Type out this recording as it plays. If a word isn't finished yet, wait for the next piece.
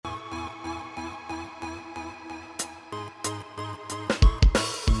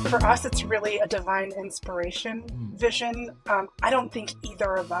For us, it's really a divine inspiration vision. I don't think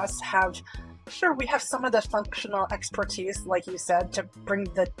either of us have. Sure, we have some of the functional expertise, like you said, to bring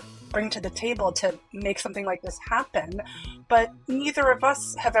to the table to make something like this happen. But neither of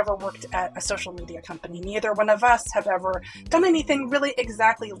us have ever worked at a social media company. Neither one of us have ever done anything really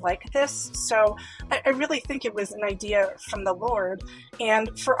exactly like this. So I really think it was an idea from the Lord.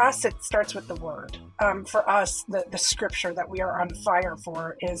 And for us, it starts with the Word. For us, the scripture that we are on fire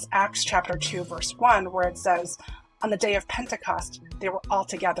for is Acts chapter 2, verse 1, where it says, on the day of Pentecost, they were all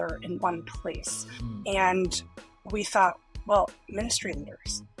together in one place. And we thought, well, ministry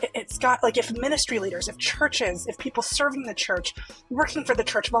leaders. It's got, like, if ministry leaders, if churches, if people serving the church, working for the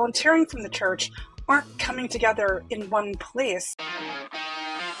church, volunteering from the church, aren't coming together in one place.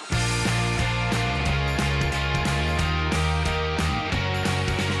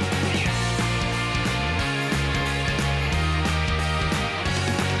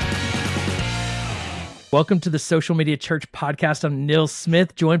 Welcome to the Social Media Church podcast. I'm Nils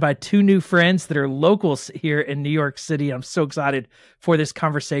Smith, joined by two new friends that are locals here in New York City. I'm so excited for this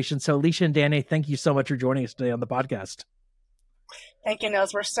conversation. So Alicia and Danny, thank you so much for joining us today on the podcast. Thank you,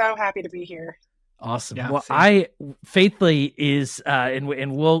 Nils. We're so happy to be here. Awesome. Yeah, well, Faithly is,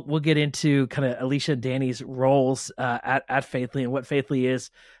 and we'll get into kind of Alicia and Danny's roles at Faithly and what Faithly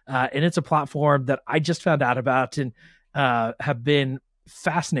is. And it's a platform that I just found out about and have been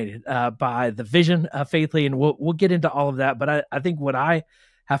fascinated by the vision of Faithly, and we'll get into all of that. But I think what I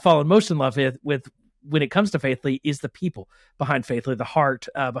have fallen most in love with when it comes to Faithly is the people behind Faithly, the heart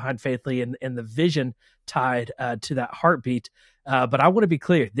behind Faithly, and the vision tied to that heartbeat. But I want to be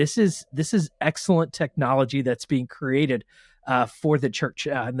clear: this is excellent technology that's being created for the church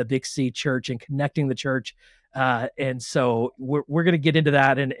and the Big C Church and connecting the church. And so we're going to get into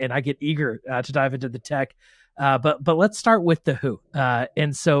that, and I get eager to dive into the tech. But let's start with the who.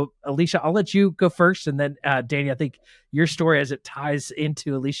 And so, Alicia, I'll let you go first. And then, Danny, I think your story as it ties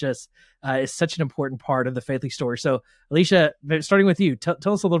into Alicia's is such an important part of the Faithly story. So, Alicia, starting with you, tell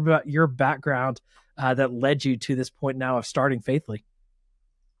us a little bit about your background that led you to this point now of starting Faithly.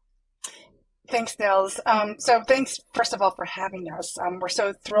 Thanks, Nils. So thanks, first of all, for having us. We're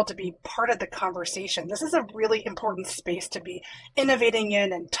so thrilled to be part of the conversation. This is a really important space to be innovating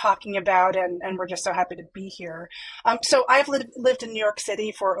in and talking about, and we're just so happy to be here. So I've lived in New York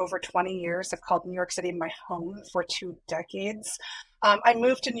City for over 20 years. I've called New York City my home for 2 decades. I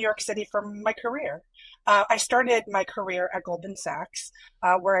moved to New York City for my career. I started my career at Goldman Sachs,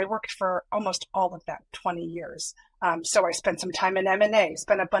 where I worked for almost all of that 20 years. So I spent some time in M&A,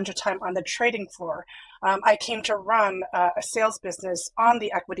 spent a bunch of time on the trading floor. I came to run a sales business on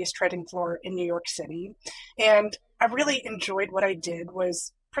the equities trading floor in New York City. And I really enjoyed what I did,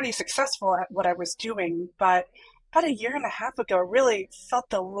 was pretty successful at what I was doing. But about a year and a half ago, I really felt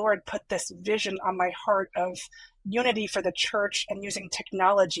the Lord put this vision on my heart of unity for the church and using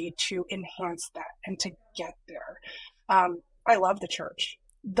technology to enhance that and to get there. I love the church.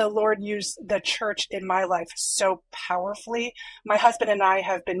 The Lord used the church in my life so powerfully. My husband and I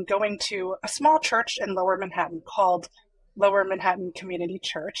have been going to a small church in Lower Manhattan called Lower Manhattan Community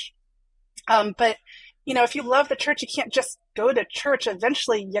Church. But, you know, if you love the church, you can't just go to church.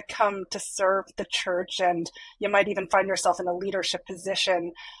 Eventually, you come to serve the church, and you might even find yourself in a leadership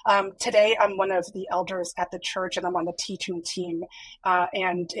position. Today, I'm one of the elders at the church, and I'm on the teaching team.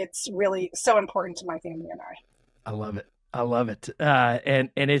 And it's really so important to my family and I. I love it. I love it. And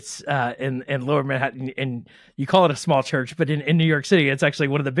it's in Lower Manhattan, and you call it a small church, but in New York City, it's actually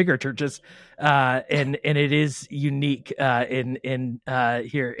one of the bigger churches. And it is unique in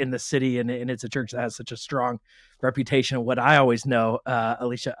here in the city, and it's a church that has such a strong reputation. What I always know,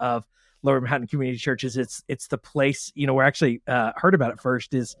 Alicia, of Lower Manhattan Community Church is it's the place, you know, where I actually heard about it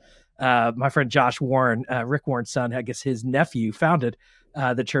first is my friend Josh Warren, Rick Warren's son. I guess his nephew founded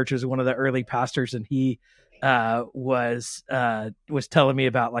the church, as one of the early pastors, and he was telling me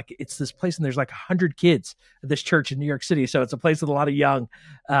about, like, it's this place and there's like 100 kids at this church in New York City. So it's a place with a lot of young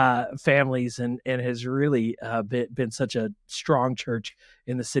families, and has really been such a strong church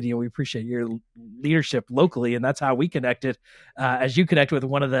in the city. And we appreciate your leadership locally. And that's how we connected, as you connect with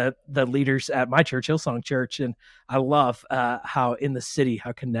one of the leaders at my church, Hillsong Church. And I love how in the city,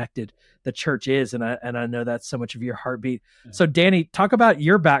 how connected the church is. And I know that's so much of your heartbeat. Yeah. So Danny, talk about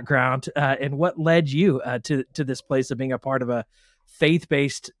your background and what led you to this place of being a part of a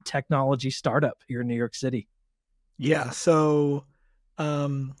faith-based technology startup here in New York City. Yeah. So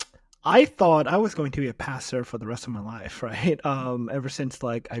I thought I was going to be a pastor for the rest of my life, right? Ever since,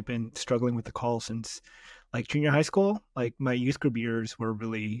 like, I've been struggling with the call since like junior high school. Like, my youth group years were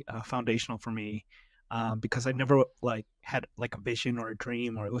really foundational for me because I never like had like a vision or a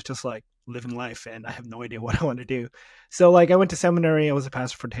dream, or it was just like living life, and I have no idea what I want to do. So like I went to seminary, I was a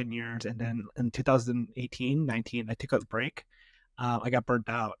pastor for 10 years, and then in 2018, 19, I took a break. I got burnt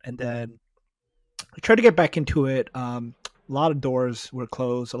out, and then I tried to get back into it. A lot of doors were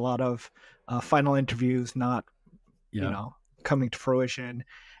closed, a lot of final interviews not, you know, coming to fruition.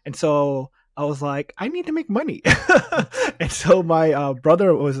 And so I was like, I need to make money. And so my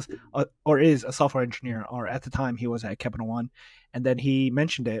brother was or is a software engineer, or at the time he was at Capital One. And then he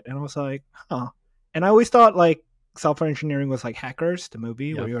mentioned it, and I was like, huh. And I always thought like software engineering was like Hackers, the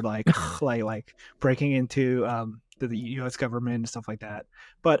movie, where you're like, like breaking into the U.S. government and stuff like that.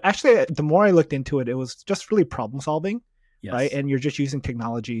 But actually, the more I looked into it, it was just really problem solving, right? And you're just using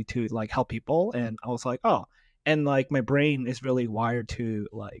technology to like help people. And I was like, oh, and like my brain is really wired to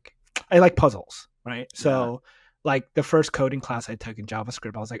like, I like puzzles, right? So like the first coding class I took in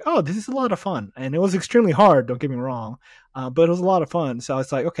JavaScript, I was like, oh, this is a lot of fun. And it was extremely hard, don't get me wrong, but it was a lot of fun. So I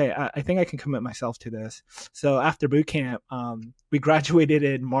was like, okay, I think I can commit myself to this. So after boot camp, we graduated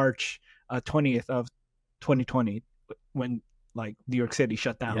in March 20th of 2020, when like New York City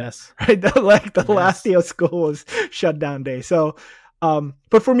shut down. Right? The last day of school was shutdown day. So,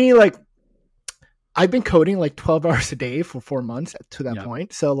 but for me, like, I've been coding like 12 hours a day for 4 months to that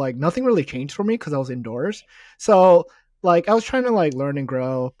point. So like nothing really changed for me because I was indoors. So like I was trying to like learn and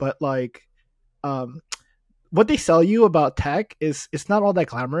grow, but like what they sell you about tech is it's not all that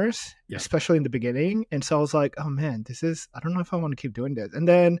glamorous, especially in the beginning. And so I was like, oh man, I don't know if I want to keep doing this. And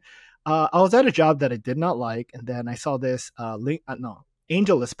then I was at a job that I did not like. And then I saw this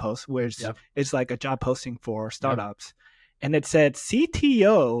AngelList post, which is like a job posting for startups. And it said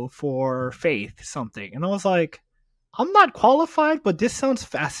CTO for Faith something. And I was like, I'm not qualified, but this sounds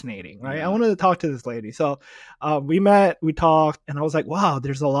fascinating, right? I wanted to talk to this lady. So we met, we talked, and I was like, wow,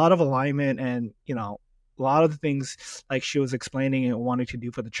 there's a lot of alignment, and, you know, a lot of the things like she was explaining and wanting to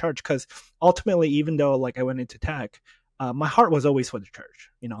do for the church. Because ultimately, even though like I went into tech, my heart was always for the church.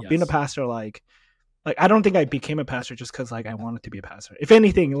 You know, being a pastor, like I don't think I became a pastor just because like I wanted to be a pastor. If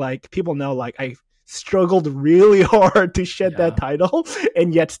anything, like people know, like I struggled really hard to shed that title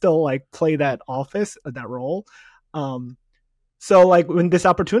and yet still like play that office, that role. So like when this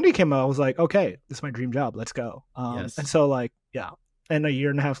opportunity came out, I was like, okay, this is my dream job. Let's go. And so like, and a year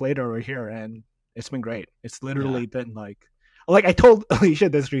and a half later we're here, and it's been great. It's literally been like I told Alicia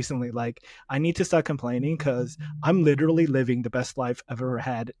this recently, like I need to start complaining because I'm literally living the best life I've ever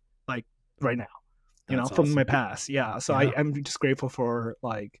had, like right now, you know, from my past. So I'm just grateful for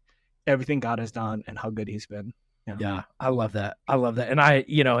like everything God has done and how good he's been. Yeah, I love that. And I,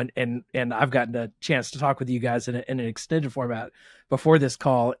 you know, and I've gotten a chance to talk with you guys in an extended format before this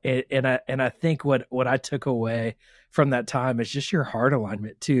call. And I think what I took away from that time is just your heart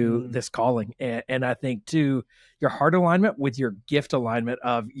alignment to this calling. And I think too, your heart alignment with your gift alignment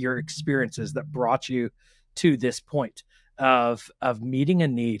of your experiences that brought you to this point of meeting a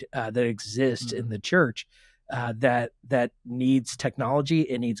need that exists in the church. That needs technology,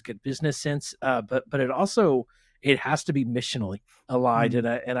 it needs good business sense, but it has to be missionally aligned,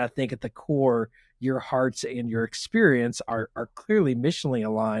 and I think at the core, your hearts and your experience are clearly missionally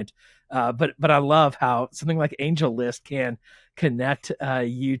aligned. But I love how something like AngelList can connect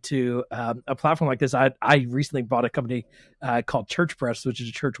you to a platform like this. I recently bought a company called ChurchPress, which is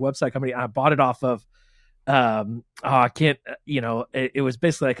a church website company. I bought it off of I can't, you know, it was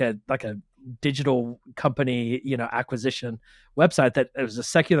basically like a digital company, you know, acquisition website that it was a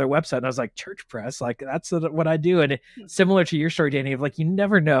secular website. And I was like, ChurchPress, like that's what I do. And similar to your story, Danny, of like, you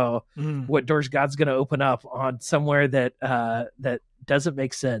never know what doors God's going to open up on somewhere that doesn't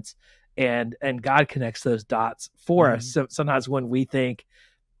make sense. And God connects those dots for us. So sometimes when we think,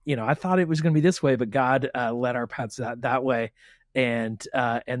 you know, I thought it was going to be this way, but God led our paths that way. And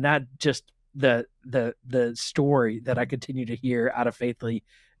that just the story that I continue to hear out of Faithly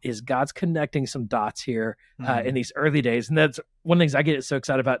is God's connecting some dots here in these early days. And that's one of the things I get so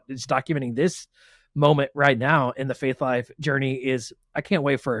excited about is documenting this moment right now in the Faith Life journey. Is I can't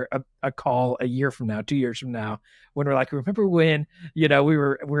wait for a call a year from now, 2 years from now, when we're like, remember when, you know, we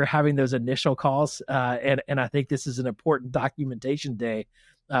were having those initial calls, and I think this is an important documentation day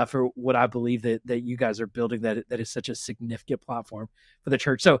for what I believe that you guys are building, that is such a significant platform for the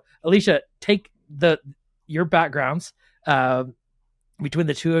church. So Alicia, take your backgrounds between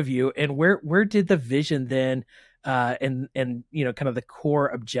the two of you, and where did the vision then and you know, kind of the core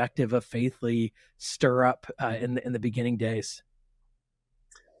objective of Faithly stir up in the beginning days?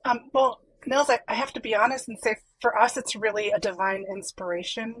 Well, Nils, I have to be honest and say, for us, it's really a divine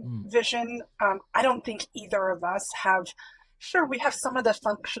inspiration vision. I don't think either of us have Sure, we have some of the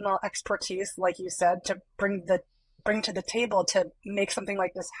functional expertise, like you said, to bring to the table to make something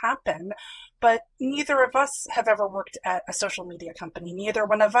like this happen. But neither of us have ever worked at a social media company. Neither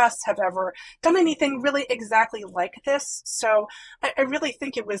one of us have ever done anything really exactly like this. So I really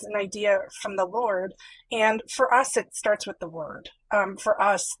think it was an idea from the Lord. And for us, it starts with the word. For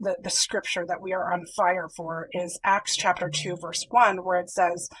us, the scripture that we are on fire for is Acts chapter 2, verse 1, where it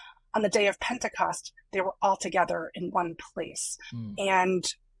says, on the day of Pentecost, they were all together in one place. And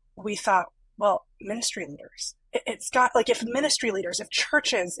we thought, well, ministry leaders. It's got, like, if ministry leaders, if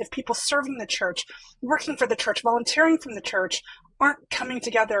churches, if people serving the church, working for the church, volunteering from the church aren't coming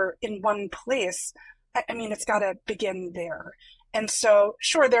together in one place, I mean, it's got to begin there. And so,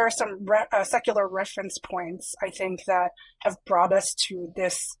 sure, there are some secular reference points, I think, that have brought us to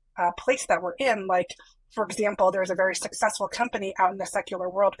this place that we're in. Like, for example, there's a very successful company out in the secular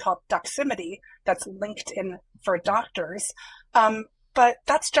world called Doximity that's LinkedIn for doctors. But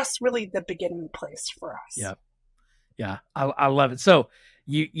that's just really the beginning place for us. Yeah. Yeah. I love it. So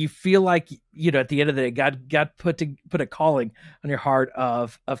you feel like, at the end of the day, God put a calling on your heart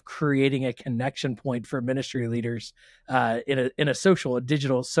of creating a connection point for ministry leaders in a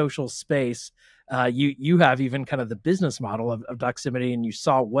digital social space. You have even kind of the business model of Doximity, and you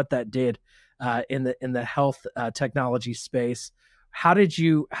saw what that did in the health technology space. How did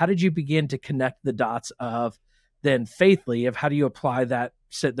you begin to connect the dots of then Faithly, of how do you apply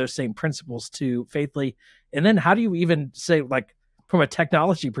those same principles to Faithly? And then how do you even say, like, from a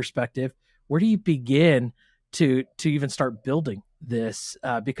technology perspective, where do you begin to even start building this?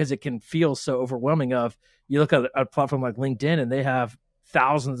 Because it can feel so overwhelming. You look at a platform like LinkedIn, and they have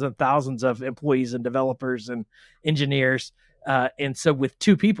thousands and thousands of employees and developers and engineers. And so with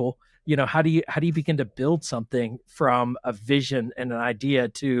two people, how do you begin to build something from a vision and an idea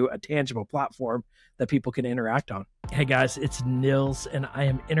to a tangible platform that people can interact on? Hey guys, it's Nils, and I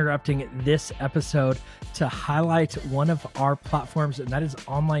am interrupting this episode to highlight one of our platforms, and that is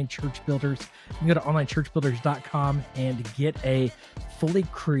Online Church Builders. You can go to onlinechurchbuilders.com and get a fully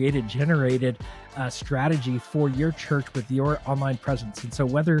generated strategy for your church with your online presence. And so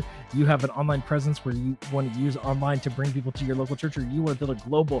whether you have an online presence where you want to use online to bring people to your local church, or you want to build a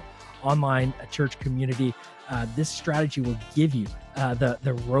global online church community, this strategy will give you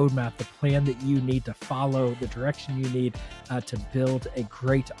the roadmap, the plan that you need to follow, the direction you need to build a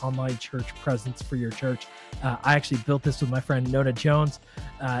great online church presence for your church. I actually built this with my friend Nona Jones,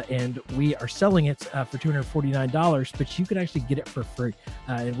 and we are selling it for $249, but you can actually get it for free.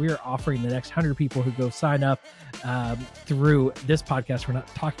 And we are offering the next 100 people who go sign up through this podcast. We're not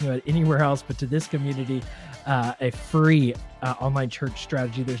talking about it anywhere else, but to this community, a free online church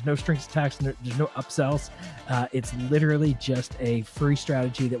strategy. There's no strings attached, and there's no upsells. It's literally just a free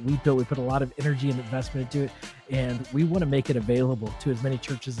strategy that we built. We put a lot of energy and investment into it, and we want to make it available to as many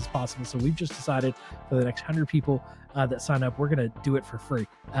churches as possible. So we've just decided for the next 100 people that sign up, we're going to do it for free.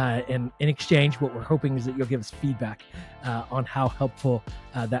 And in exchange, what we're hoping is that you'll give us feedback on how helpful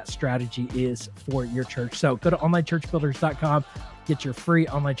that strategy is for your church. So go to onlinechurchbuilders.com, get your free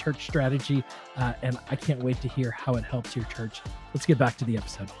online church strategy, and I can't wait to hear how it helps your church. Let's get back to the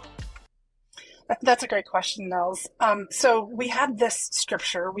episode. That's a great question, Nels. So we had this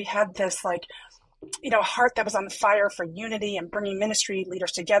scripture, we had this heart that was on fire for unity and bringing ministry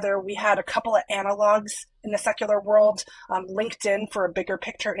leaders together. We had a couple of analogs in the secular world, LinkedIn for a bigger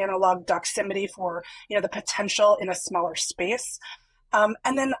picture analog, Doximity for, the potential in a smaller space.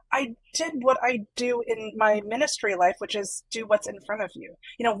 And then I did what I do in my ministry life, which is do what's in front of you.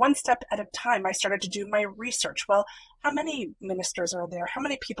 One step at a time, I started to do my research. Well, how many ministers are there? How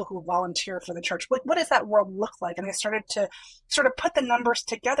many people who volunteer for the church? What does that world look like? And I started to sort of put the numbers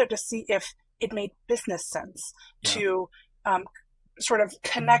together to see if it made business sense to sort of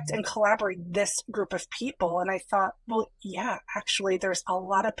connect and collaborate this group of people. And I thought, well, yeah, actually, there's a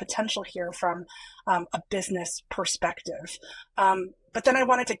lot of potential here from a business perspective. But then I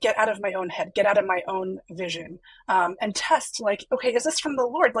wanted to get out of my own head, get out of my own vision, and test, okay, is this from the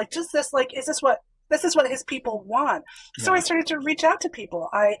Lord? Is this what his people want? Yeah. So I started to reach out to people.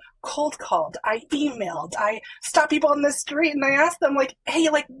 I cold called, I emailed, I stopped people on the street, and I asked them, hey,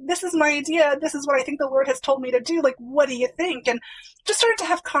 this is my idea. This is what I think the Lord has told me to do. What do you think? And just started to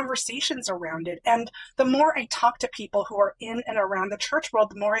have conversations around it. And the more I talked to people who are in and around the church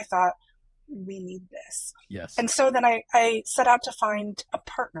world, the more I thought, we need this. Yes. And so then I set out to find a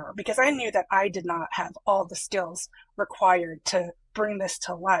partner, because I knew that I did not have all the skills required to bring this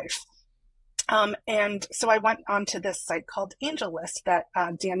to life. And so I went onto this site called AngelList that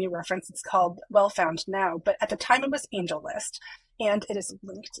Danny referenced. It's called Well Found now, but at the time it was AngelList, and it is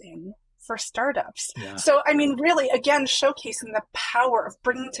LinkedIn for startups. Yeah. So, I mean, really, again, showcasing the power of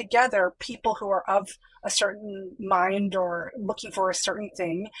bringing together people who are of a certain mind or looking for a certain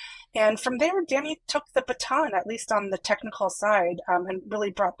thing. And from there, Danny took the baton, at least on the technical side, and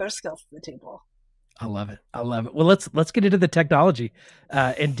really brought those skills to the table. I love it. I love it. Well, let's get into the technology.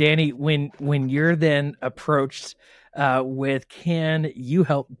 And Danny, when you're then approached with, can you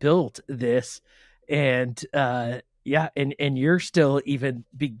help build this? And and you're still even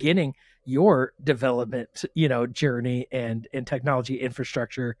beginning your development, journey and technology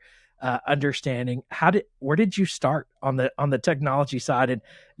infrastructure understanding. Where did you start on the technology side? And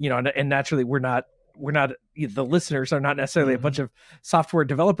and naturally we're not the listeners are not necessarily a bunch of software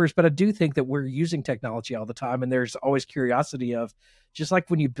developers, but I do think that we're using technology all the time, and there's always curiosity of, just like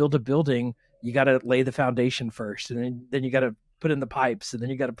when you build a building, you got to lay the foundation first, and then you got to put in the pipes, and then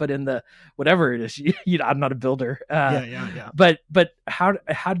you got to put in the whatever it is. I'm not a builder. Yeah. But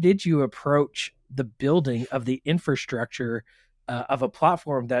how did you approach the building of the infrastructure of a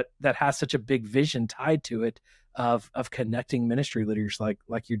platform that has such a big vision tied to it of connecting ministry leaders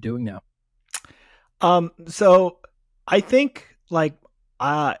like you're doing now? So I think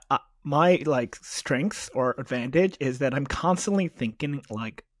my strength or advantage is that I'm constantly thinking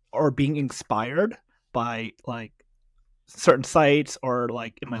or being inspired by certain sites or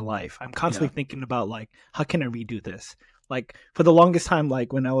in my life. I'm constantly thinking about how can I redo this? For the longest time,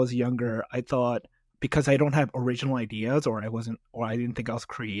 when I was younger, I thought because I don't have original ideas or I didn't think I was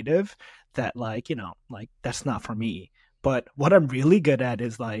creative, that that's not for me. But what I'm really good at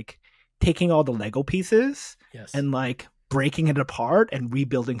is taking all the Lego pieces and breaking it apart and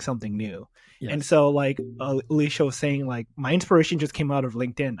rebuilding something new. Yes. And so Alicia was saying, my inspiration just came out of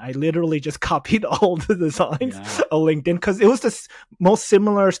LinkedIn. I literally just copied all the designs of LinkedIn because it was the most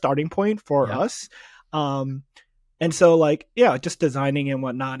similar starting point for us. And so just designing and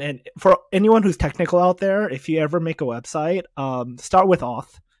whatnot. And for anyone who's technical out there, if you ever make a website, start with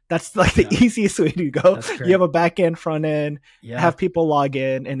auth. That's the easiest way to go. You have a back end, front end, have people log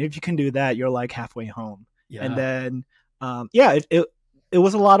in. And if you can do that, you're halfway home. Yeah. And then, it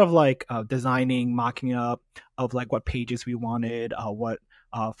was a lot of designing, mocking up of what pages we wanted, what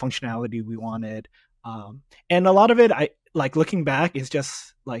functionality we wanted. And a lot of it, I looking back, is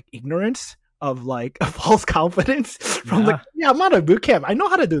just ignorance of a false confidence from I'm not a boot camp. I know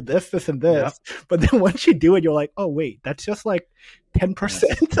how to do this, and this. Yeah. But then once you do it, you're oh wait, that's just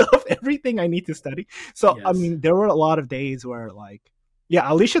 10% of everything I need to study. So I mean, there were a lot of days where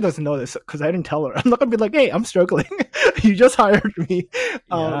Alicia doesn't know this because I didn't tell her. I'm not gonna be hey, I'm struggling. You just hired me.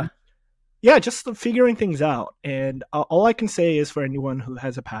 Just figuring things out. And all I can say is, for anyone who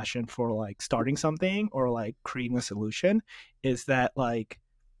has a passion for starting something or creating a solution, is that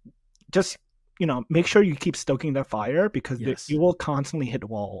just make sure you keep stoking that fire, because you will constantly hit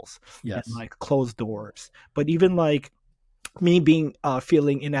walls and close doors. But even me being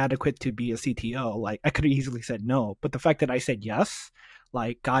feeling inadequate to be a CTO, I could have easily said no, but the fact that I said yes,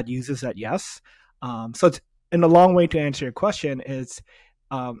 God uses that yes. So it's, in a long way to answer your question, is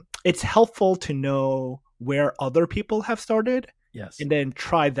it's helpful to know where other people have started, and then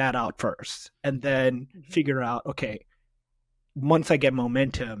try that out first, and then figure out, okay, once I get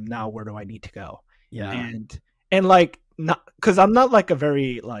momentum, now where do I need to go? And not because I'm not a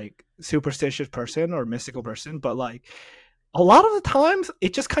very superstitious person or mystical person, but a lot of the times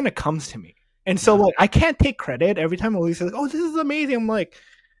it just kind of comes to me. And so I can't take credit every time Elise says, oh, this is amazing. I'm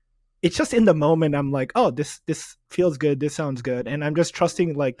it's just in the moment. I'm oh, this feels good. This sounds good. And I'm just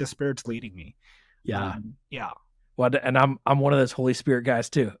trusting the Spirit's leading me. Yeah. Well, and I'm one of those Holy Spirit guys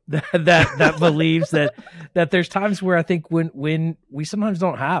too, that believes that there's times where I think when we sometimes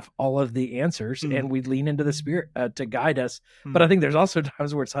don't have all of the answers, and we lean into the Spirit to guide us. But I think there's also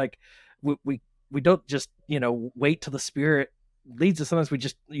times where it's we don't just wait till the Spirit leads us. Sometimes we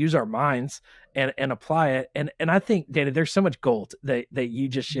just use our minds and apply it. And I think, Danny, there's so much gold that you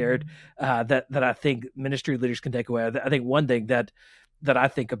just shared that I think ministry leaders can take away. I think one thing that I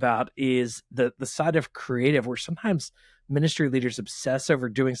think about is the side of creative, where sometimes ministry leaders obsess over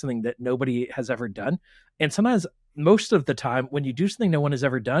doing something that nobody has ever done. And sometimes, most of the time, when you do something no one has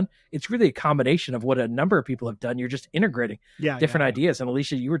ever done, it's really a combination of what a number of people have done. You're just integrating different ideas. And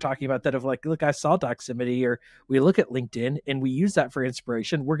Alicia, you were talking about that of look, I saw Doximity, or we look at LinkedIn and we use that for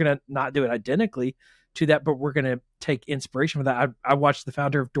inspiration. We're going to not do it identically to that, but we're going to take inspiration from that. I watched the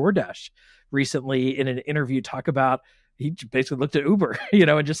founder of DoorDash recently in an interview talk about, he basically looked at Uber,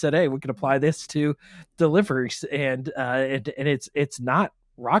 and just said, hey, we can apply this to deliveries. And it's not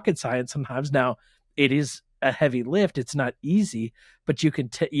rocket science sometimes. Now, it is a heavy lift. It's not easy, but you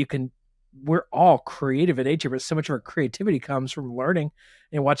can we're all creative in nature, but so much of our creativity comes from learning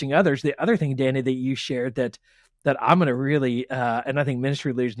and watching others. The other thing, Danny, that you shared that I'm going to really, and I think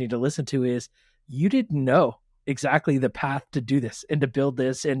ministry leaders need to listen to is you didn't know exactly the path to do this and to build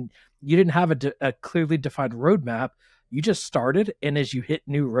this. And you didn't have a clearly defined roadmap. You just started. And as you hit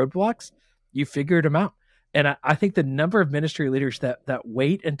new roadblocks, you figured them out. And I think the number of ministry leaders that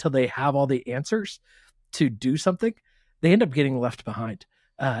wait until they have all the answers to do something, they end up getting left behind.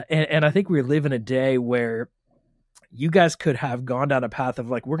 And I think we live in a day where you guys could have gone down a path of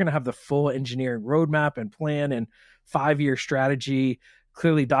like, we're going to have the full engineering roadmap and plan and 5-year strategy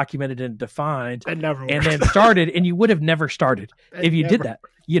clearly documented and defined, and then started, and you would have never started if you did that,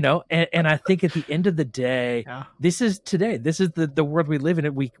 and I think at the end of the day, this is today, this is the world we live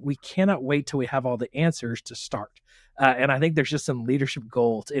in. We cannot wait till we have all the answers to start. And I think there's just some leadership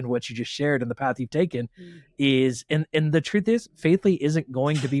goals in what you just shared and the path you've taken is, and the truth is Faithly isn't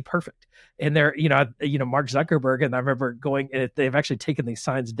going to be perfect. And there, Mark Zuckerberg, and I remember going, and they've actually taken these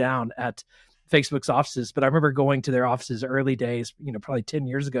signs down at Facebook's offices, but I remember going to their offices early days, probably 10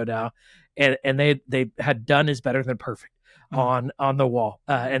 years ago now, and they had done is better than perfect on the wall.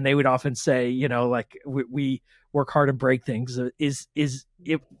 And they would often say, like we work hard and break things. Is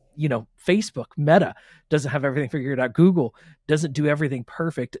it, Facebook, Meta doesn't have everything figured out. Google doesn't do everything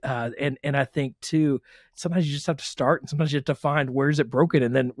perfect. And I think too, sometimes you just have to start, and sometimes you have to find where's it broken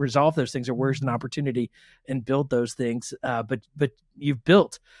and then resolve those things, or where's an opportunity and build those things. But you've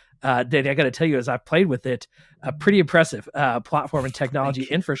built, Danny, I got to tell you, as I've played with it, a pretty impressive platform and technology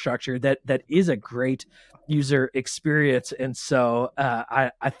infrastructure that is a great user experience. And so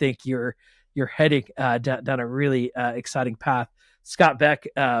I think you're heading down a really exciting path. Scott Beck,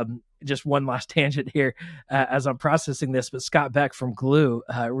 just one last tangent here as I'm processing this, but Scott Beck from Glue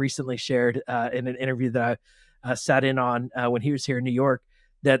recently shared in an interview that I sat in on when he was here in New York,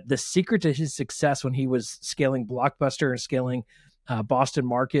 that the secret to his success when he was scaling Blockbuster and scaling Boston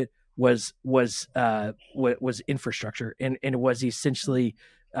Market was infrastructure, and it was essentially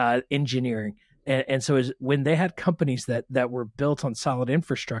engineering. And so when they had companies that were built on solid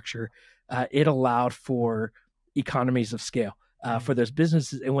infrastructure, it allowed for economies of scale for those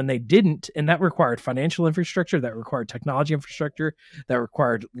businesses. And when they didn't, and that required financial infrastructure, that required technology infrastructure, that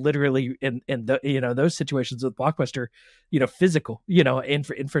required literally in those situations with Blockbuster, physical,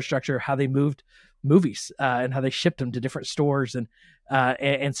 infrastructure, how they moved movies and how they shipped them to different stores.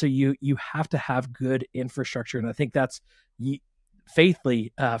 And so you have to have good infrastructure. And I think that's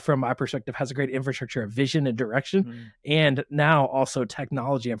Faithly, from my perspective, has a great infrastructure of vision and direction, and now also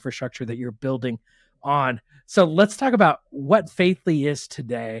technology infrastructure that you're building on. So let's talk about what Faithly is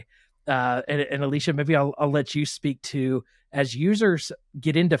today. And Alicia, maybe I'll let you speak to, as users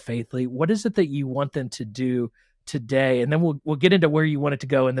get into Faithly, what is it that you want them to do today? And then we'll get into where you want it to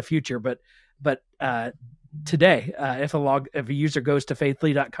go in the future. But today, if a user goes to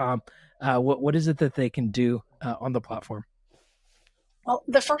faithly.com, what is it that they can do on the platform? Well,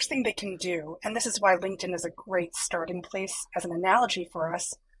 the first thing they can do, and this is why LinkedIn is a great starting place as an analogy for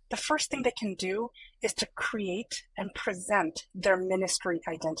us, the first thing they can do is to create and present their ministry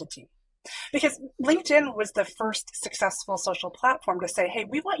identity. Because LinkedIn was the first successful social platform to say, hey,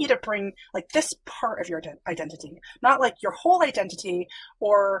 we want you to bring like this part of your identity, not like your whole identity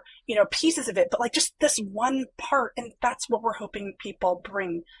or, pieces of it, but like just this one part. And that's what we're hoping people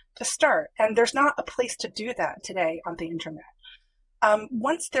bring to start. And there's not a place to do that today on the internet.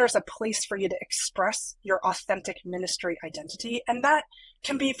 Once there's a place for you to express your authentic ministry identity, and that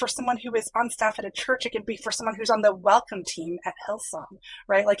can be for someone who is on staff at a church, it can be for someone who's on the welcome team at Hillsong,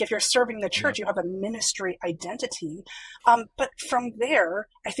 right? Like if you're serving the church, you have a ministry identity. But from there,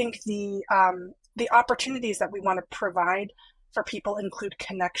 I think the opportunities that we want to provide for people include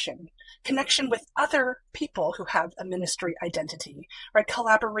connection with other people who have a ministry identity, right?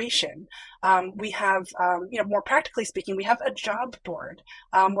 Collaboration. We have, more practically speaking, we have a job board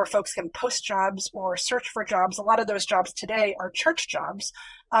where folks can post jobs or search for jobs. A lot of those jobs today are church jobs,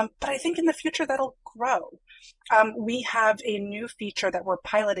 but I think in the future that'll grow. We have a new feature that we're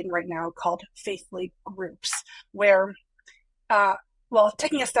piloting right now called Faithly Groups, where,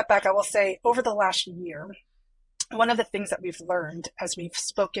 taking a step back, I will say over the last year, one of the things that we've learned as we've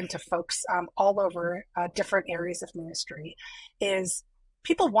spoken to folks all over different areas of ministry is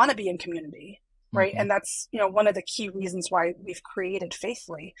people want to be in community, right? And that's, one of the key reasons why we've created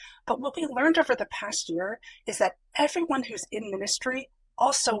Faithly. But what we learned over the past year is that everyone who's in ministry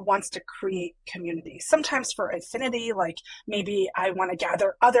also wants to create community, sometimes for affinity, like maybe I want to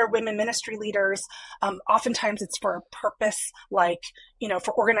gather other women ministry leaders. Oftentimes it's for a purpose, like,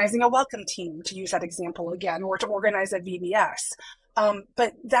 for organizing a welcome team, to use that example again, or to organize a VBS.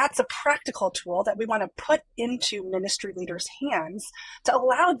 But that's a practical tool that we want to put into ministry leaders' hands to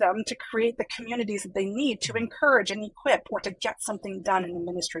allow them to create the communities that they need to encourage and equip or to get something done in a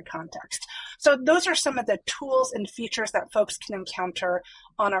ministry context. So those are some of the tools and features that folks can encounter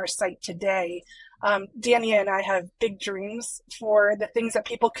on our site today. Danny and I have big dreams for the things that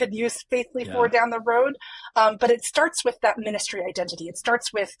people could use Faithly for down the road. But it starts with that ministry identity. It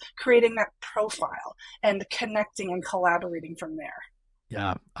starts with creating that profile and connecting and collaborating from there.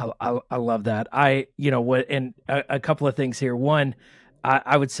 Yeah, I love that. And a couple of things here. One,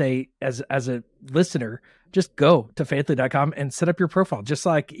 I would say as a listener, just go to faithly.com and set up your profile. Just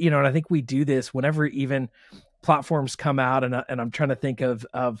like, and I think we do this whenever even platforms come out, and I'm trying to think of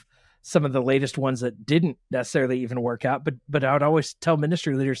some of the latest ones that didn't necessarily even work out. But I would always tell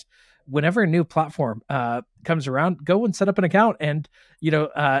ministry leaders, whenever a new platform comes around, go and set up an account and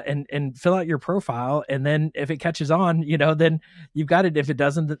and fill out your profile. And then if it catches on, then you've got it. If it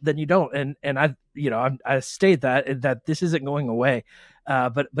doesn't, then you don't. And I state that this isn't going away.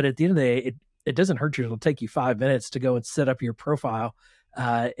 But at the end of the day, it doesn't hurt you. It'll take you 5 minutes to go and set up your profile.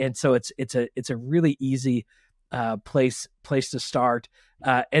 And so it's a really easy place to start.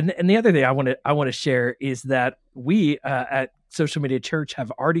 And the other thing I want to share is that we at Social Media Church have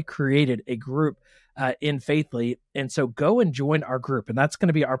already created a group in Faithly, and so go and join our group, and that's going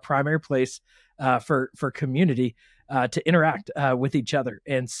to be our primary place for community to interact with each other.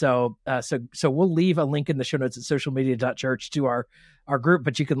 And so we'll leave a link in the show notes at socialmedia.church to our group,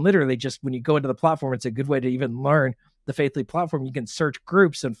 but you can literally just, when you go into the platform, it's a good way to even learn the Faithly platform. You can search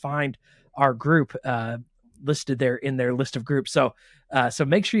groups and find our group listed there in their list of groups. So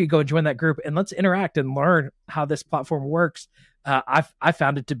make sure you go and join that group, and let's interact and learn how this platform works. I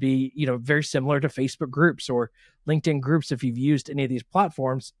found it to be, very similar to Facebook groups or LinkedIn groups if you've used any of these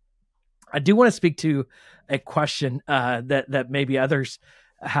platforms. I do want to speak to a question that maybe others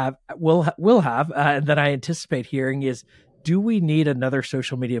will have that I anticipate hearing is, do we need another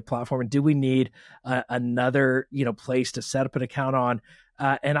social media platform, and do we need another place to set up an account on?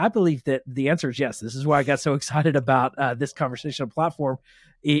 And I believe that the answer is yes. This is why I got so excited about this conversational platform,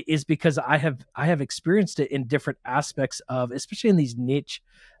 is because I have experienced it in different aspects of, especially in these niche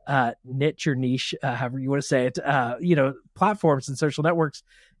or niche, however you want to say it, platforms and social networks.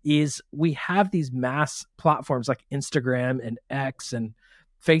 Is we have these mass platforms like Instagram and X and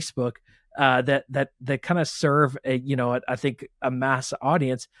Facebook that kind of serve I think a mass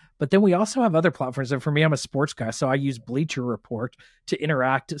audience. But then we also have other platforms. And for me, I'm a sports guy, so I use Bleacher Report to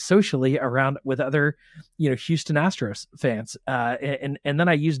interact socially around with other, Houston Astros fans. And then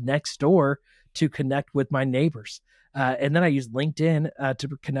I use Nextdoor to connect with my neighbors. And then I use LinkedIn to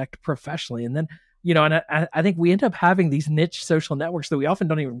connect professionally. And then, and I think we end up having these niche social networks that we often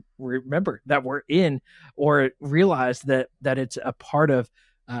don't even remember that we're in, or realize that it's a part of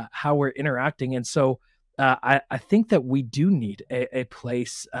how we're interacting. And so I think that we do need a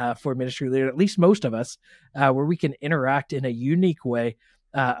place for ministry leader, at least most of us, where we can interact in a unique way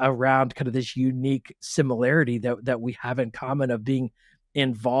around kind of this unique similarity that we have in common of being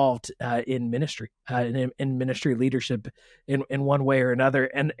involved in ministry, in ministry leadership in one way or another.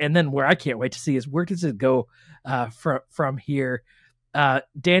 And then where I can't wait to see is, where does it go from here?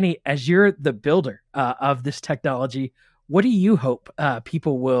 Danny, as you're the builder of this technology, what do you hope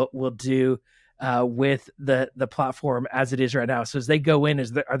people will do with the platform as it is right now? So as they go in,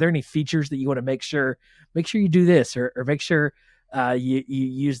 are there any features that you want to make sure you do this, or make sure you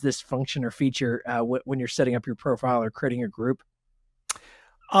use this function or feature when you're setting up your profile or creating a group?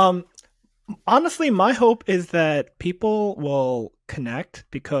 Honestly, my hope is that people will connect,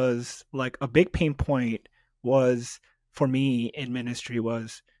 because like a big pain point was for me in ministry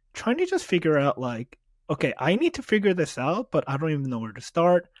was trying to just figure out like, okay, I need to figure this out, but I don't even know where to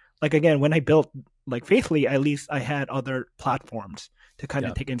start. Like, again, when I built like Faithly, at least I had other platforms to kind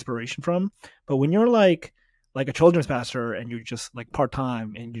of take inspiration from. But when you're like a children's pastor and you're just like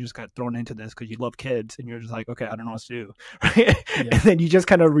part-time and you just got thrown into this because you love kids and you're just like, okay, I don't know what to do. Right. Yeah. And then you just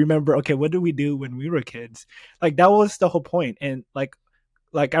kind of remember, okay, what did we do when we were kids? Like, that was the whole point. And like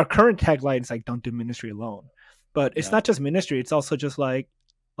our current tagline is like, don't do ministry alone. But it's not just ministry. It's also just like,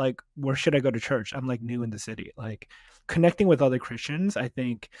 where should I go to church? I'm like new in the city. Like, connecting with other Christians, I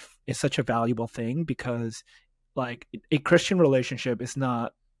think, is such a valuable thing, because like a Christian relationship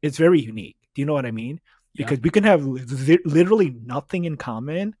it's very unique. Do you know what I mean? Because we can have literally nothing in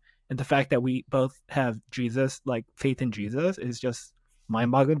common, and the fact that we both have Jesus, like faith in Jesus, is just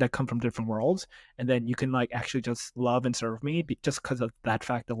mind-boggling, that come from different worlds. And then you can like actually just love and serve me just because of that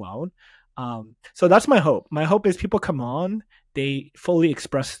fact alone. So that's my hope. My hope is people come on, they fully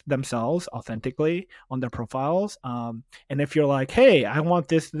express themselves authentically on their profiles. And if you're like, hey, I want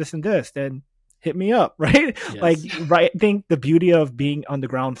this, this, and this, then hit me up, right? Yes. Like, right. I think the beauty of being on the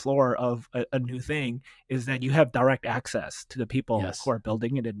ground floor of a new thing is that you have direct access to the people Yes. who are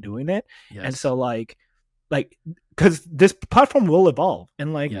building it and doing it. Yes. And so like, because this platform will evolve,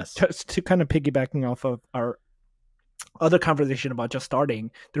 and like, Yes. to kind of piggybacking off of our other conversation about just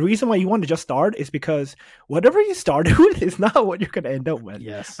starting, the reason why you want to just start is because whatever you started with is not what you're going to end up with.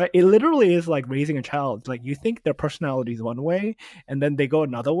 Yes. Right? It literally is like raising a child. Like, you think their personality is one way, and then they go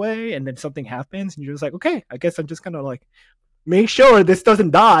another way, and then something happens, and you're just like, okay, I guess I'm just gonna like make sure this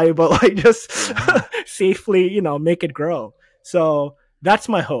doesn't die, but like just safely, make it grow. So that's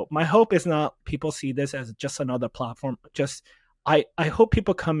my hope. My hope is not people see this as just another platform. Just I hope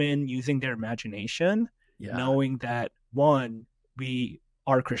people come in using their imagination, knowing that, one, we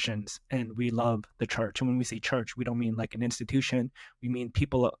are Christians and we love the church. And when we say church, we don't mean like an institution. We mean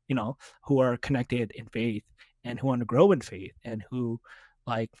people, who are connected in faith and who want to grow in faith and who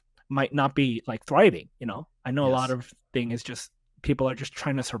like might not be like thriving. I know a lot of thing is just people are just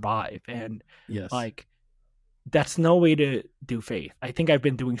trying to survive, and like that's no way to do faith. I think I've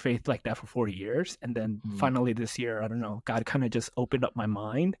been doing faith like that for 40 years. And then finally this year, I don't know, God kind of just opened up my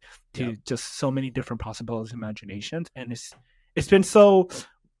mind to just so many different possibilities, imaginations. And it's been so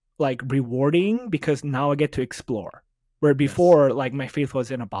like rewarding because now I get to explore. Where before, like my faith was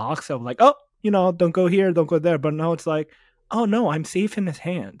in a box of like, oh, don't go here, don't go there. But now it's like, oh no, I'm safe in his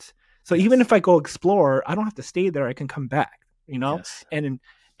hands. So even if I go explore, I don't have to stay there. I can come back, and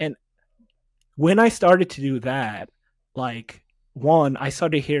when I started to do that, like, one, I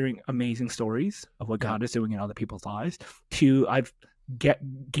started hearing amazing stories of what God is doing in other people's lives. Two, I've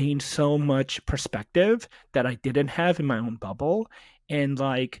gained so much perspective that I didn't have in my own bubble. And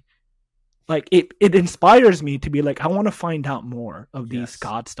like it inspires me to be like, I want to find out more of these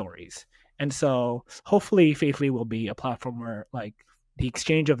God stories. And so hopefully Faithfully will be a platform where like the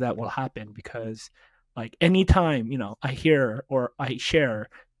exchange of that will happen, because like anytime, I hear or I share,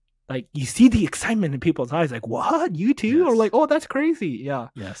 like you see the excitement in people's eyes, like, what, you too? Or like, oh, that's crazy. Yeah.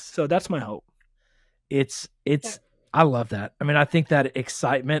 Yes. So that's my hope. It's I love that. I mean, I think that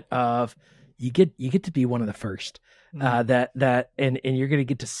excitement of you get to be one of the first, and you're going to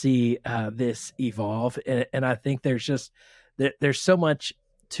get to see this evolve. And I think there's so much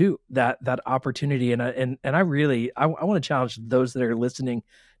to that opportunity. And I really, I want to challenge those that are listening.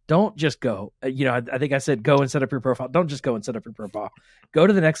 Don't just go, I think I said, go and set up your profile. Don't just go and set up your profile, go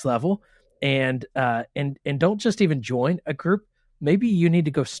to the next level, and don't just even join a group. Maybe you need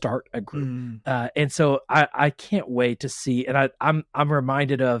to go start a group. And so I can't wait to see. And I'm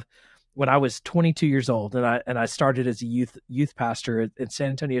reminded of when I was 22 years old and I started as a youth pastor in San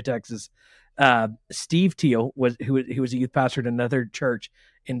Antonio, Texas. Steve Teal who was a youth pastor at another church,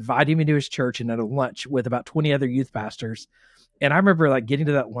 invited me to his church and at a lunch with about 20 other youth pastors. And I remember like getting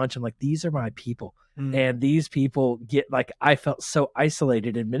to that lunch, I'm like, these are my people. And these people I felt so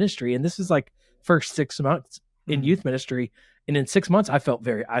isolated in ministry. And this is like first 6 months in youth ministry. And in 6 months, I felt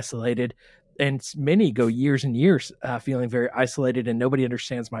very isolated. And many go years and years feeling very isolated, and nobody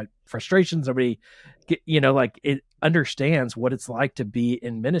understands my frustrations. Nobody, it understands what it's like to be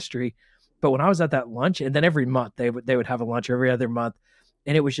in ministry. But when I was at that lunch, and then every month they would have a lunch every other month.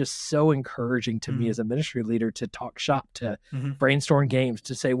 And it was just so encouraging to me as a ministry leader to talk shop, to brainstorm games,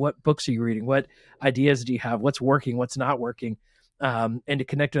 to say, what books are you reading? What ideas do you have? What's working? What's not working? And to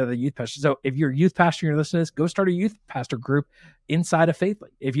connect to other youth pastors. So if you're a youth pastor, you're listening to this, go start a youth pastor group inside of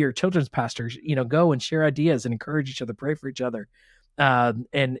Faithfully. If you're children's pastors, go and share ideas and encourage each other, pray for each other.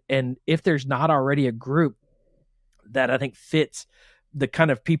 And if there's not already a group that I think fits the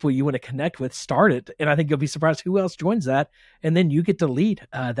kind of people you want to connect with, start it. And I think you'll be surprised who else joins that. And then you get to lead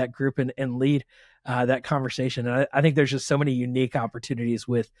that group and lead that conversation. And I think there's just so many unique opportunities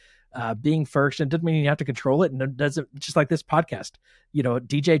with being first. And it doesn't mean you have to control it. And it doesn't, just like this podcast,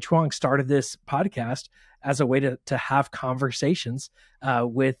 DJ Chuang started this podcast as a way to have conversations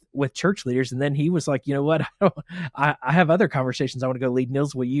with church leaders. And then he was like, you know what, I have other conversations I want to go lead.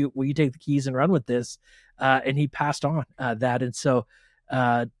 Nils, will you take the keys and run with this? And he passed on that. And so,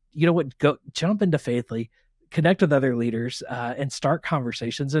 go jump into Faithfully, connect with other leaders, and start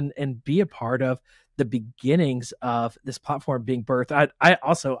conversations and be a part of the beginnings of this platform being birthed.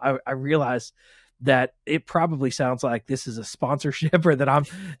 I realize that it probably sounds like this is a sponsorship, or that I'm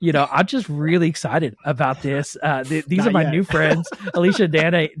just really excited about this. These are my new friends, Alicia,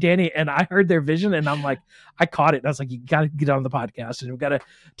 Danny, and I heard their vision, and I'm like, I caught it. And I was like, you got to get on the podcast and we've got to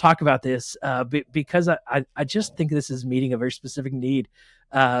talk about this because I just think this is meeting a very specific need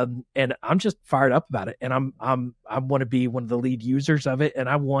And I'm just fired up about it. And I want to be one of the lead users of it. And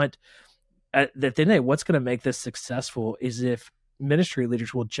I want at the end of the day, what's going to make this successful is if ministry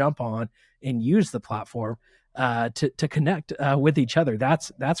leaders will jump on and use the platform to connect with each other.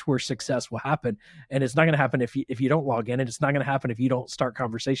 That's where success will happen, and it's not going to happen if you don't log in, and it's not going to happen if you don't start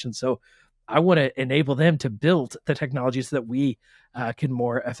conversations. So I want to enable them to build the technology so that we can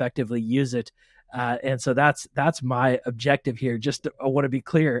more effectively use it. And so that's my objective here. Just I want to be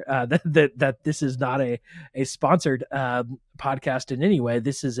clear that this is not a sponsored podcast in any way.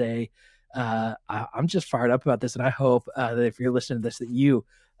 This is I'm just fired up about this, and I hope that if you're listening to this, that you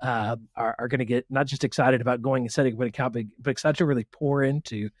are going to get not just excited about going and setting up an account, but excited to really pour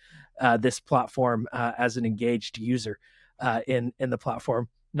into this platform as an engaged user in the platform.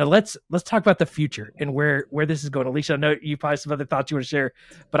 Now let's talk about the future and where this is going. Alicia, I know you probably have some other thoughts you want to share,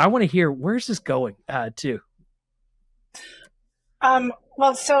 but I want to hear where's this going to.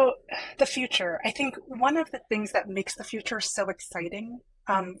 Well, so the future, I think one of the things that makes the future so exciting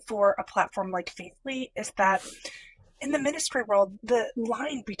for a platform like Faithly is that in the ministry world, the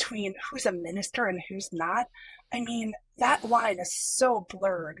line between who's a minister and who's not, I mean, that line is so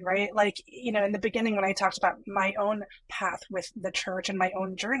blurred, right? Like, in the beginning when I talked about my own path with the church and my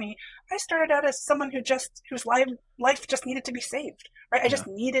own journey, I started out as someone whose life just needed to be saved, right? I just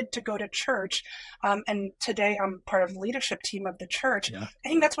needed to go to church. And today I'm part of the leadership team of the church. Yeah. I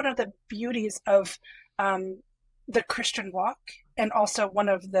think that's one of the beauties of the Christian walk, and also one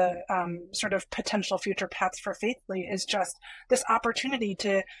of the sort of potential future paths for Faithly is just this opportunity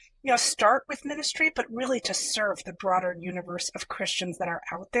to start with ministry, but really to serve the broader universe of Christians that are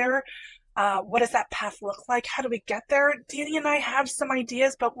out there. What does that path look like? How do we get there? Danny and I have some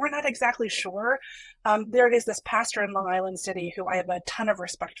ideas, but we're not exactly sure. There is this pastor in Long Island City who I have a ton of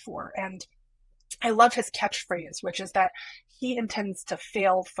respect for, and I love his catchphrase, which is that he intends to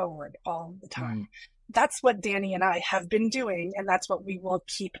fail forward all the time. That's what Danny and I have been doing, and that's what we will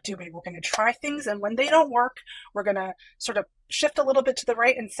keep doing. We're going to try things, and when they don't work, we're going to sort of shift a little bit to the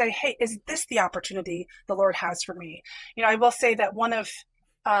right and say, hey, is this the opportunity the Lord has for me? I will say that one of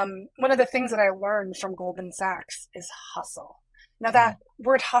the things that I learned from Goldman Sachs is hustle. Now that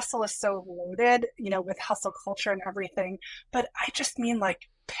word hustle is so loaded, with hustle culture and everything, but I just mean like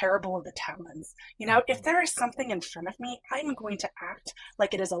parable of the talents. If there is something in front of me, I'm going to act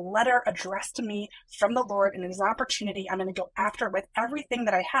like it is a letter addressed to me from the Lord, and it is an opportunity I'm going to go after with everything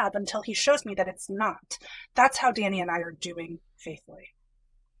that I have until he shows me that it's not. That's how Danny and I are doing Faithly.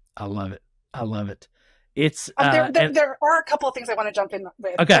 I love it. It's there are a couple of things I want to jump in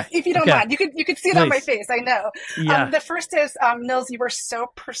with. Okay. If you don't mind, you could see it on my face. I know. Yeah. The first is, Nils, you were so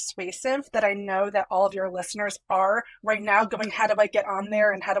persuasive that I know that all of your listeners are right now going, how do I get on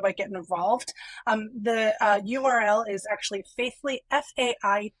there and how do I get involved? The URL is actually Faithly,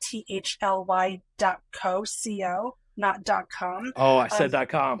 FAITHLY.co, not .com. Oh, I said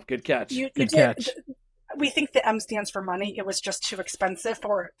 .com. Good catch. Good catch. We think the M stands for money. It was just too expensive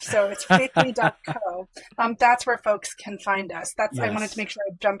so it's faithly.co. That's where folks can find us. I wanted to make sure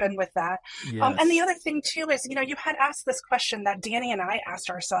I jump in with that. Yes. And the other thing too is, you had asked this question that Danny and I asked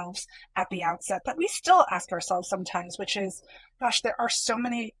ourselves at the outset, that we still ask ourselves sometimes, which is, gosh, there are so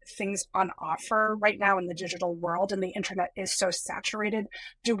many things on offer right now in the digital world, and the internet is so saturated.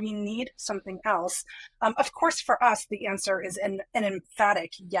 Do we need something else? Of course, for us, the answer is an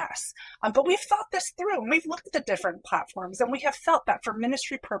emphatic yes. But we've thought this through, and we've looked at the different platforms, and we have felt that for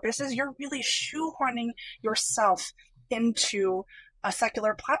ministry purposes, you're really shoehorning yourself into a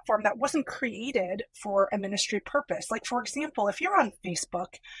secular platform that wasn't created for a ministry purpose. Like, for example, if you're on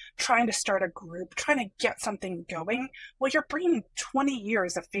Facebook trying to start a group, trying to get something going, well, you're bringing 20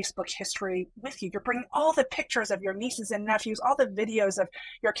 years of Facebook history with you. You're bringing all the pictures of your nieces and nephews, all the videos of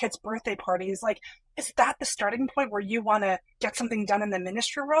your kids' birthday parties. Like, is that the starting point where you want to get something done in the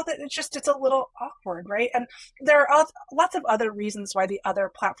ministry world? It's a little awkward, right? And there are lots of other reasons why the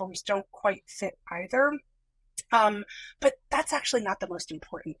other platforms don't quite fit either. But that's actually not the most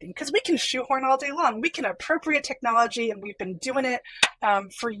important thing, because we can shoehorn all day long. We can appropriate technology, and we've been doing it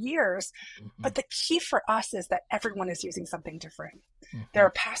for years. Mm-hmm. But the key for us is that everyone is using something different. Mm-hmm. There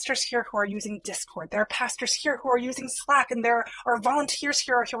are pastors here who are using Discord. There are pastors here who are using Slack, and there are volunteers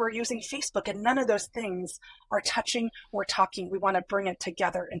here who are using Facebook, and none of those things are touching or talking. We want to bring it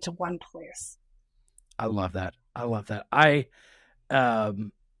together into one place. I love that. I love that.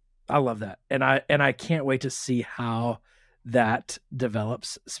 I love that. And I can't wait to see how that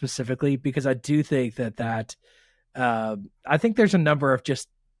develops specifically, because I do think that I think there's a number of just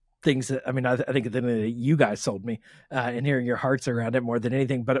things that, I mean, I think that you guys sold me and hearing your hearts around it more than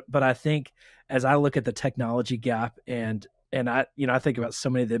anything. But I think as I look at the technology gap and I think about so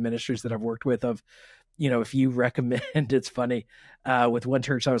many of the ministries that I've worked with of, if you recommend, it's funny, with one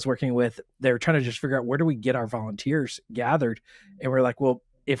church I was working with, they were trying to just figure out where do we get our volunteers gathered. And we're like, well,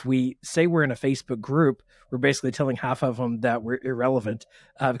 if we say we're in a Facebook group, we're basically telling half of them that we're irrelevant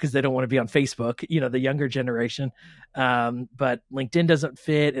because they don't want to be on Facebook, the younger generation. But LinkedIn doesn't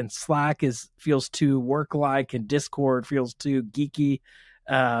fit, and Slack feels too work-like, and Discord feels too geeky.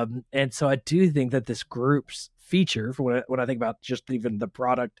 And so I do think that this group's feature, for when I think about just even the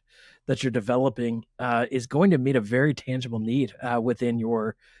product that you're developing, is going to meet a very tangible need within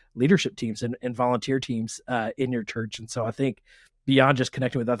your leadership teams and volunteer teams in your church. And so I think beyond just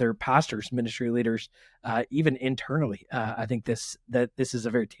connecting with other pastors, ministry leaders, even internally, I think this is a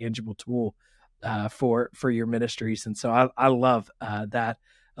very tangible tool for your ministries. And so I love that,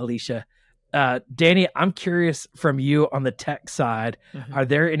 Alicia. Danny, I'm curious from you on the tech side, are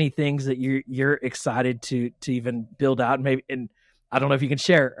there any things that you're excited to even build out? Maybe, and I don't know if you can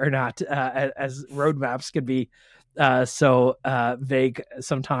share or not, as roadmaps can be so vague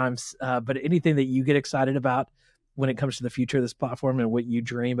sometimes, but anything that you get excited about when it comes to the future of this platform and what you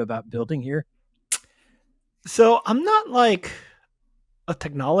dream about building here? So I'm not like a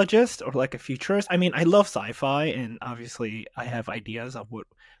technologist or like a futurist. I mean, I love sci-fi, and obviously I have ideas of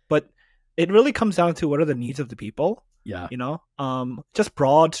but it really comes down to what are the needs of the people. Yeah. Just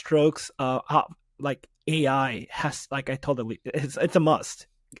broad strokes. Like AI has, like I told you, it's a must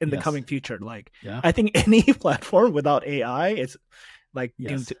in the coming future. Like, I think any platform without AI is like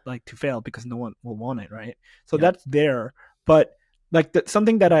doomed to fail because no one will want it, right? So that's there. But like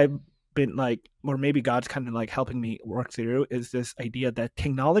something that I've been like, or maybe God's kind of like helping me work through, is this idea that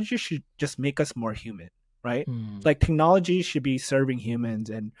technology should just make us more human, right? Like technology should be serving humans,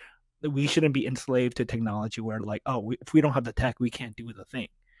 and we shouldn't be enslaved to technology where like, if we don't have the tech, we can't do the thing.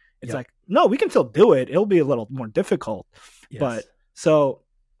 It's like, no, we can still do it. It'll be a little more difficult. But so,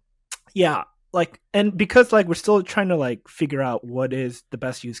 yeah, like, and because like we're still trying to like figure out what is the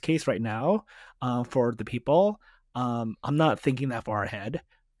best use case right now for the people. I'm not thinking that far ahead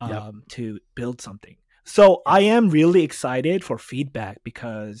to build something. So I am really excited for feedback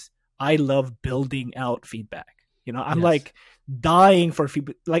because I love building out feedback. I'm like dying for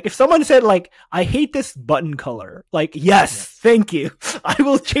feedback. Like if someone said like, I hate this button color, like, yes, thank you. I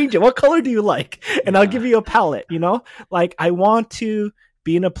will change it. What color do you like? And I'll give you a palette, like I want to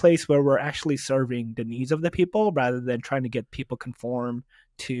be in a place where we're actually serving the needs of the people rather than trying to get people conform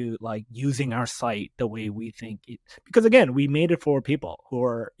to like using our site the way we think it, because again, we made it for people who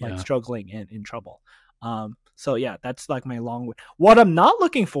are like struggling and in trouble. So yeah, that's like my long, what I'm not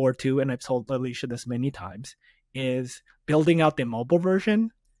looking forward to, and I've told Alicia this many times, is building out the mobile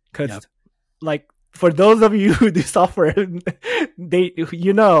version. Because like for those of you who do software,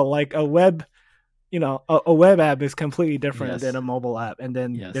 like a web, a web app is completely different than a mobile app. And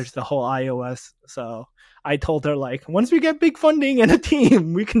then there's the whole iOS. So I told her like, once we get big funding and a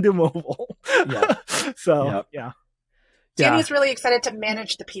team, we can do mobile. So Danny's really excited to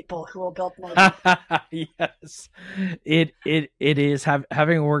manage the people who will build mobile. Yes, it is.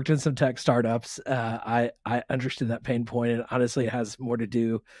 Having worked in some tech startups, I understood that pain point, and honestly, it has more to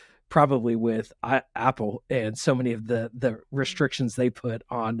do probably with Apple and so many of the restrictions they put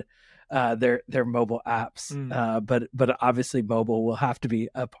on their mobile apps. But obviously, mobile will have to be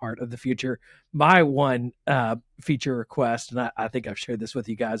a part of the future. My one feature request, and I think I've shared this with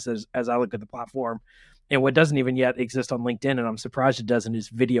you guys as I look at the platform. And what doesn't even yet exist on LinkedIn, and I'm surprised it doesn't, is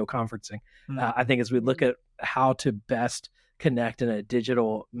video conferencing. I think as we look at how to best connect in a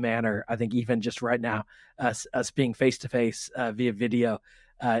digital manner, I think even just right now, us being face-to-face via video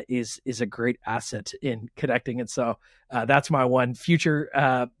is a great asset in connecting. And so that's my one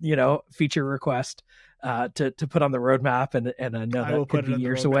future, feature request to put on the roadmap. And I know that could be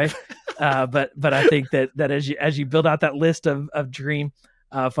years away. But I think that as you build out that list of dream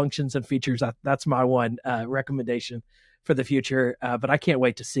functions and features, that's my one recommendation for the future. But I can't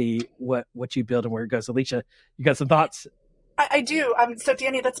wait to see what you build and where it goes. Alicia, you got some thoughts? I do. So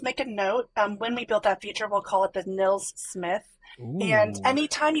Danny, let's make a note. When we build that feature, we'll call it the Nils Smith. Ooh. And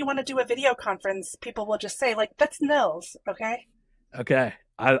anytime you want to do a video conference, people will just say like, that's Nils. Okay. Okay.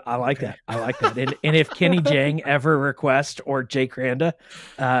 I like that. I like that. And if Kenny Jang ever requests, or Jay Cranda,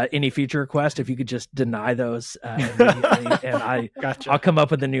 any feature request, if you could just deny those immediately, and I'll come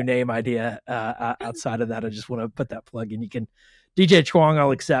up with a new name idea outside of that. I just want to put that plug in. You can, DJ Chuang, I'll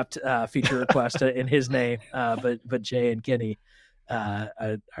accept feature request in his name, but Jay and Kenny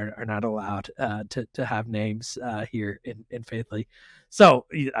are not allowed to have names here in Faithly. So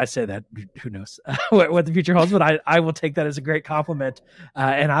I say that, who knows what the future holds, but I will take that as a great compliment.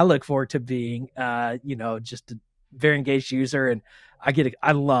 And I look forward to being, just very engaged user, and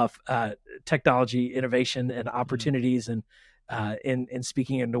I love technology innovation and opportunities, and in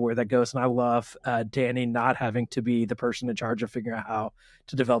speaking into where that goes. And I love Danny not having to be the person in charge of figuring out how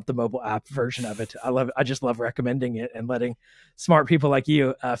to develop the mobile app version of it. I just love recommending it and letting smart people like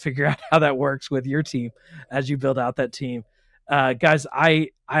you figure out how that works with your team as you build out that team. Guys,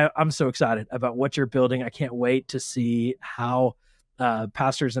 I'm so excited about what you're building. I can't wait to see how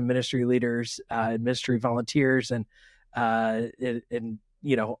pastors and ministry leaders, and ministry volunteers, and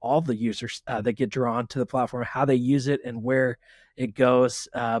all the users that get drawn to the platform, how they use it and where it goes.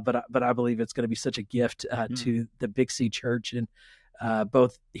 But I believe it's going to be such a gift to the Big C Church, and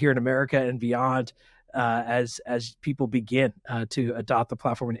both here in America and beyond, as people begin to adopt the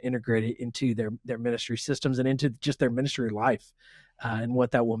platform and integrate it into their ministry systems and into just their ministry life, and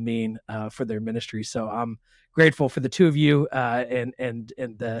what that will mean for their ministry. So I'm grateful for the two of you and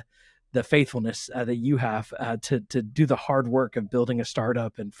the faithfulness that you have to do the hard work of building a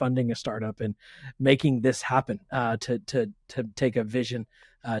startup and funding a startup and making this happen, to take a vision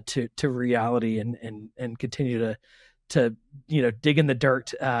to reality and continue to dig in the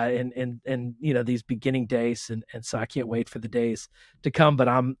dirt in these beginning days. And so I can't wait for the days to come, but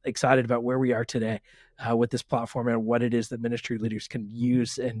I'm excited about where we are today with this platform and what it is that ministry leaders can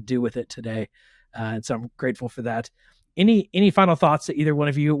use and do with it today. And so I'm grateful for that. Any final thoughts that either one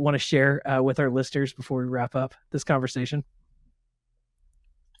of you want to share with our listeners before we wrap up this conversation?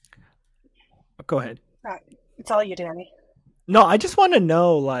 Go ahead. It's all you, Danny. No, I just want to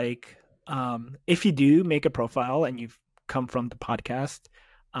know, if you do make a profile and you've come from the podcast,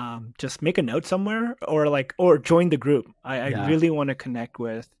 just make a note somewhere or join the group. I really want to connect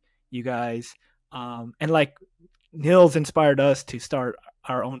with you guys. And Nils inspired us to start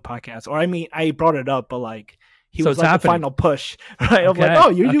our own podcast. Or I brought it up, but he was the final push, right? Okay. I'm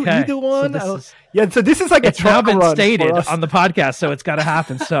like, you do one. So this is it's now been stated on the podcast, so it's got to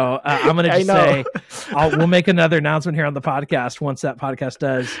happen. So I'm going to just say, we'll make another announcement here on the podcast once that podcast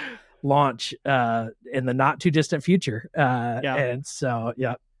does launch in the not too distant future. And so, we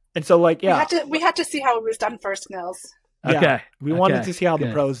had to see how it was done first, Nils. Okay. We wanted to see how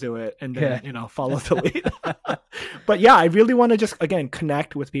the pros do it and then, follow the lead. But I really want to just, again,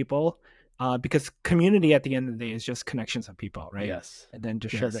 connect with people. Because community at the end of the day is just connections of people, right? Yes. And then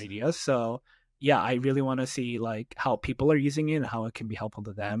just shared ideas. So I really want to see how people are using it and how it can be helpful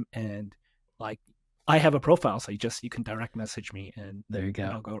to them. And I have a profile, so you can direct message me, and there you go.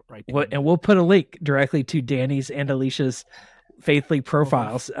 I'll go right. And we'll put a link directly to Danny's and Alicia's Faithly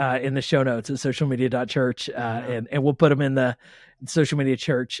profiles in the show notes at socialmedia.church, and we'll put them in the Social Media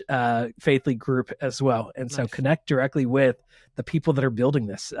Church Faithly group as well. And so connect directly with the people that are building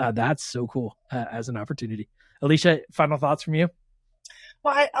this. That's so cool as an opportunity. Alicia, final thoughts from you?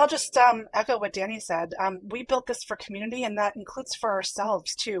 Well, I'll just echo what Danny said. We built this for community, and that includes for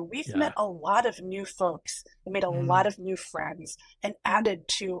ourselves too. We've met a lot of new folks, and made a lot of new friends, and added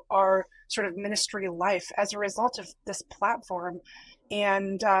to our sort of ministry life as a result of this platform.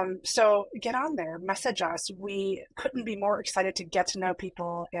 And so get on there, message us. We couldn't be more excited to get to know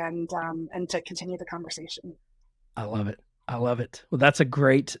people and to continue the conversation. I love it. Well, that's a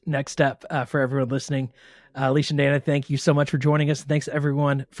great next step for everyone listening. Alicia and Dana, thank you so much for joining us. Thanks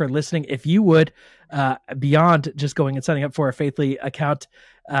everyone for listening. If you would, beyond just going and signing up for a Faithly account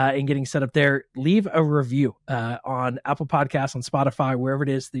and getting set up there, leave a review on Apple Podcasts, on Spotify, wherever it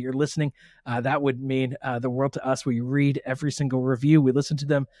is that you're listening. That would mean the world to us. We read every single review, we listen to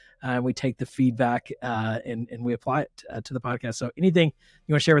them, and we take the feedback and we apply it to the podcast. So anything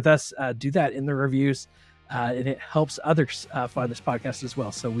you want to share with us, do that in the reviews. And it helps others find this podcast as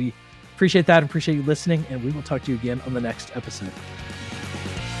well. So we appreciate that and appreciate you listening, and we will talk to you again on the next episode.